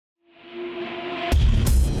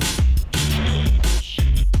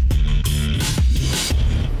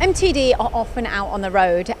MTD are often out on the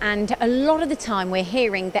road, and a lot of the time we're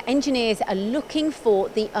hearing that engineers are looking for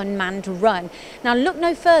the unmanned run. Now look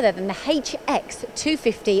no further than the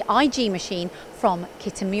HX250iG machine from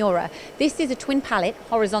Kitamura. This is a twin pallet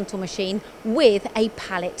horizontal machine with a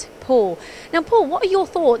pallet pull. Now Paul, what are your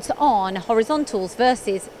thoughts on horizontals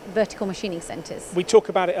versus vertical machining centres? We talk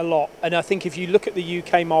about it a lot, and I think if you look at the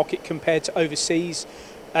UK market compared to overseas,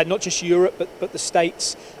 not just Europe but the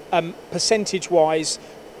States, percentage wise,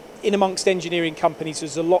 in amongst engineering companies,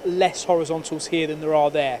 there's a lot less horizontals here than there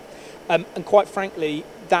are there. And quite frankly,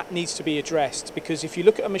 that needs to be addressed, because if you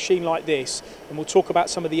look at a machine like this, and we'll talk about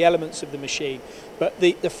some of the elements of the machine, but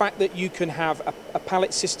the fact that you can have a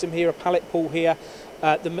pallet system here, a pallet pull here,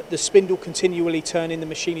 the spindle continually turning, the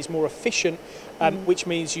machine is more efficient, which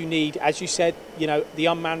means you need, as you said, the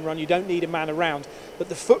unmanned run, you don't need a man around, but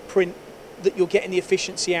the footprint that you're getting the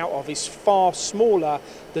efficiency out of is far smaller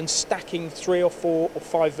than stacking 3 or 4 or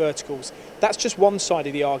 5 verticals. That's just one side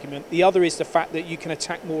of the argument. The other is the fact that you can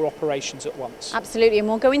attack more operations at once. Absolutely, and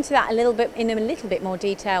we'll go into that in a little bit more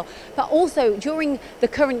detail. But also, during the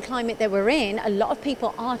current climate that we're in, a lot of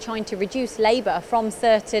people are trying to reduce labour from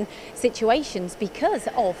certain situations because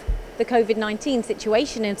of the COVID-19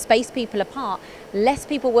 situation and space people apart. Less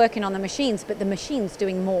people working on the machines, but the machines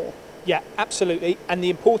doing more. Yeah, absolutely. And the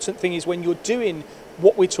important thing is, when you're doing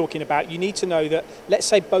what we're talking about, you need to know that, let's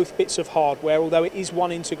say, both bits of hardware, although it is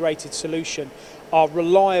one integrated solution, are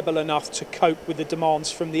reliable enough to cope with the demands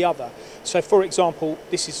from the other. So for example,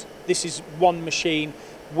 this is one machine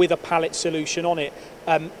with a pallet solution on it.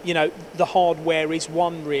 The hardware is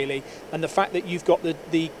one, really, and the fact that you've got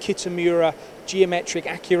the Kitamura geometric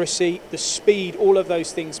accuracy, the speed, all of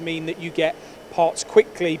those things mean that you get parts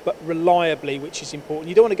quickly but reliably, which is important.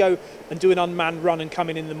 You don't want to go and do an unmanned run and come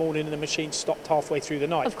in the morning and the machine stopped halfway through the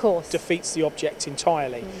night. Of course. Defeats the object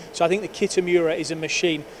entirely. So I think the Kitamura is a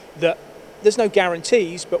machine that there's no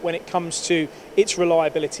guarantees, but when it comes to its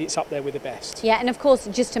reliability, it's up there with the best. Yeah, and of course,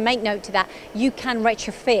 just to make note to that, you can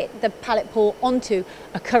retrofit the pallet pull onto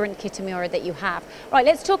a current Kitamura that you have. Right,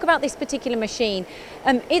 let's talk about this particular machine.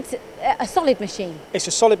 It's a solid machine. It's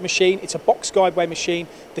a solid machine. It's a box guideway machine.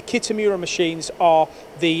 The Kitamura machines are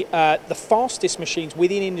the fastest machines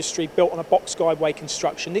within industry built on a box guideway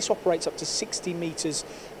construction. This operates up to 60 metres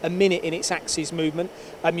a minute in its axis movement.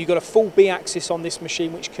 You've got a full B axis on this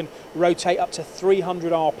machine, which can rotate up to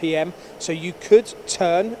 300 RPM. So you could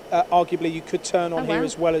turn, arguably you could turn on here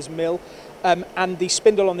as well as mill. And the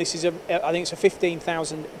spindle on this is, I think it's a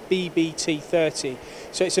 15,000 BBT30.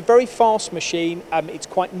 So it's a very fast machine. It's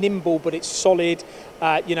quite nimble, but it's solid.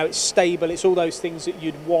 It's stable. It's all those things that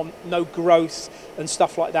you'd want. No growth and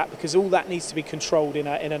stuff like that, because all that needs to be controlled in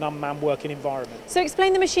an unmanned working environment. So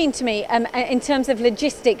explain the machine to me in terms of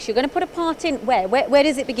logistics. You're going to put a part in where? Where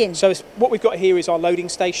does it begin? So what we've got here is our loading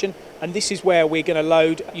station, and this is where we're going to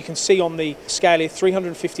load. You can see on the scale here,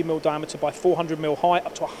 350mm diameter by 400mm high,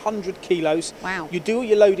 up to 100 kilos. Wow. You do all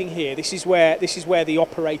your loading here. This is where the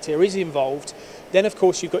operator is involved. Then, of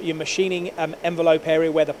course, you've got your machining envelope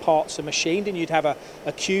area where the parts are machined, and you'd have a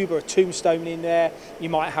cube or a tombstone in there. You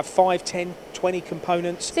might have 5, 10, 20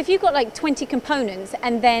 components. So if you've got like 20 components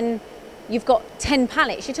and then you've got 10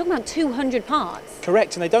 pallets, you're talking about 200 parts.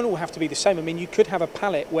 Correct, and they don't all have to be the same. I mean, you could have a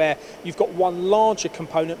pallet where you've got one larger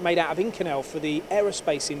component made out of Inconel for the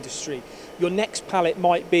aerospace industry. Your next pallet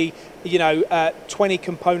might be, 20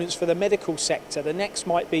 components for the medical sector. The next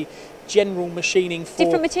might be general machining for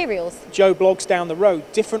different materials. Joe Bloggs down the road.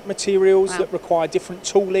 Different materials that require different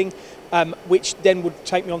tooling, which then would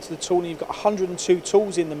take me onto the tooling. You've got 102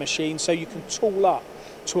 tools in the machine, so you can tool up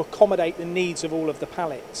to accommodate the needs of all of the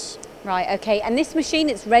pallets. Right, okay, and this machine,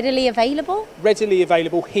 it's readily available? Readily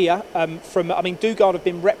available here. Dugard have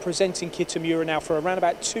been representing Kitamura now for around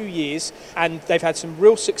about 2 years, and they've had some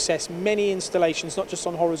real success, many installations, not just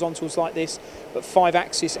on horizontals like this, but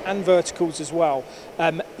 5-axis and verticals as well.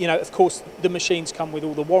 Of course, the machines come with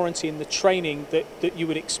all the warranty and the training that you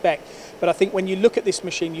would expect. But I think when you look at this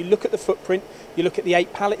machine, you look at the footprint, you look at the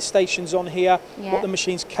 8 pallet stations on here, what the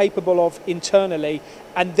machine's capable of internally,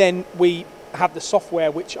 and then we have the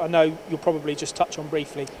software, which I know you'll probably just touch on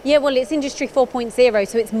briefly. Yeah, well, it's Industry 4.0,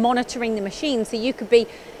 so it's monitoring the machine. So you could be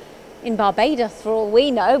in Barbados for all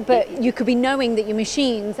we know, but you could be knowing that your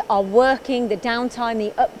machines are working, the downtime,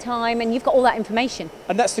 the uptime, and you've got all that information.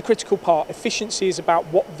 And that's the critical part. Efficiency is about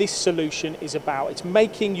what this solution is about. It's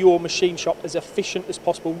making your machine shop as efficient as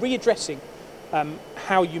possible, readdressing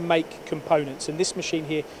how you make components, and this machine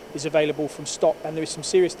here is available from stock, and there is some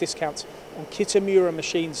serious discounts on Kitamura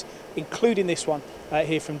machines, including this one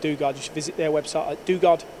here from Dugard. You should visit their website at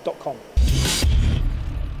dugard.com.